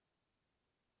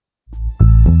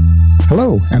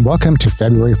Hello, and welcome to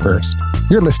February 1st.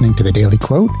 You're listening to The Daily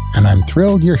Quote, and I'm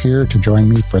thrilled you're here to join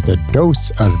me for the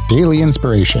dose of daily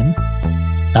inspiration.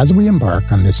 As we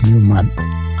embark on this new month,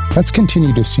 let's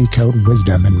continue to seek out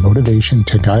wisdom and motivation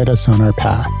to guide us on our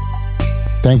path.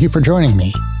 Thank you for joining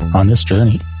me on this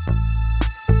journey.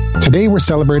 Today we're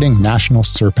celebrating National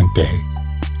Serpent Day,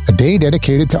 a day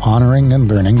dedicated to honoring and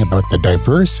learning about the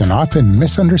diverse and often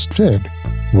misunderstood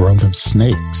world of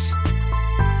snakes.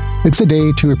 It's a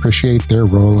day to appreciate their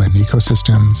role in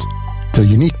ecosystems, their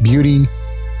unique beauty,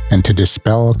 and to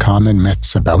dispel common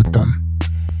myths about them.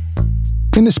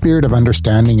 In the spirit of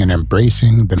understanding and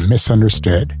embracing the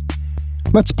misunderstood,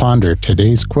 let's ponder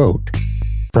today's quote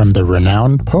from the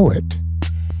renowned poet,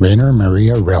 Rainer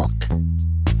Maria Rilke.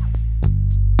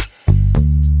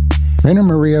 Rainer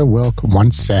Maria Rilke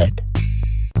once said,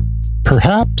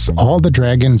 "Perhaps all the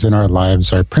dragons in our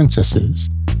lives are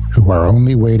princesses who are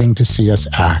only waiting to see us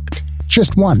act,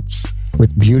 just once,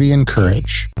 with beauty and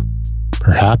courage.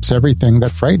 Perhaps everything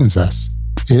that frightens us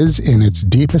is, in its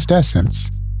deepest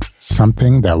essence,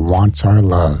 something that wants our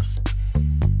love."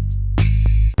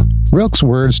 Rilke's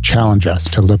words challenge us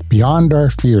to look beyond our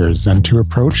fears and to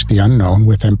approach the unknown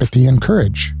with empathy and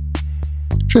courage.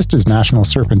 Just as National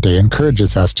Serpent Day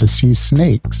encourages us to see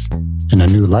snakes in a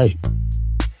new light,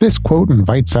 this quote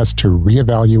invites us to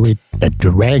reevaluate the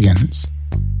dragons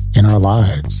in our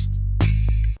lives,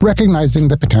 recognizing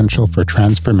the potential for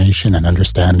transformation and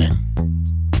understanding.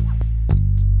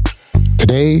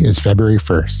 Today is February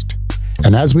 1st,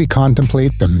 and as we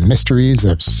contemplate the mysteries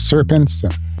of serpents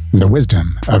and the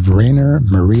wisdom of Rainer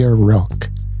Maria Rilke,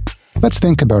 let's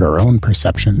think about our own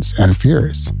perceptions and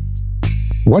fears.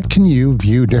 What can you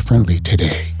view differently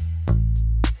today?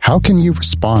 How can you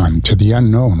respond to the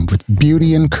unknown with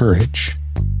beauty and courage?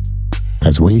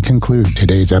 As we conclude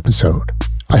today's episode,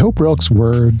 I hope Rilke's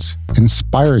words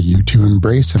inspire you to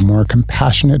embrace a more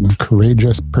compassionate and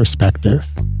courageous perspective.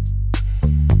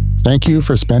 Thank you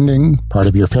for spending part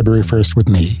of your February 1st with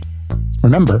me.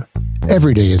 Remember,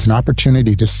 every day is an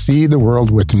opportunity to see the world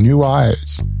with new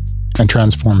eyes and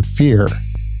transform fear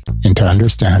into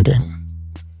understanding.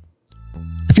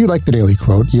 If you like The Daily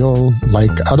Quote, you'll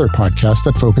like other podcasts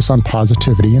that focus on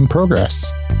positivity and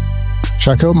progress.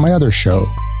 Check out my other show,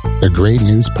 The Great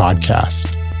News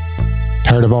Podcast.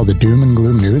 Tired of all the doom and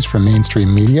gloom news from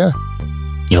mainstream media?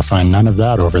 You'll find none of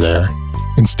that over there.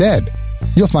 Instead,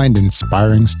 you'll find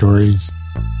inspiring stories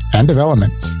and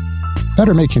developments that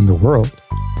are making the world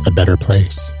a better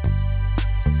place.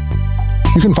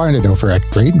 You can find it over at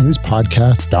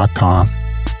greatnewspodcast.com.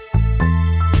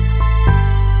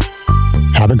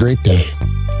 Have a great day.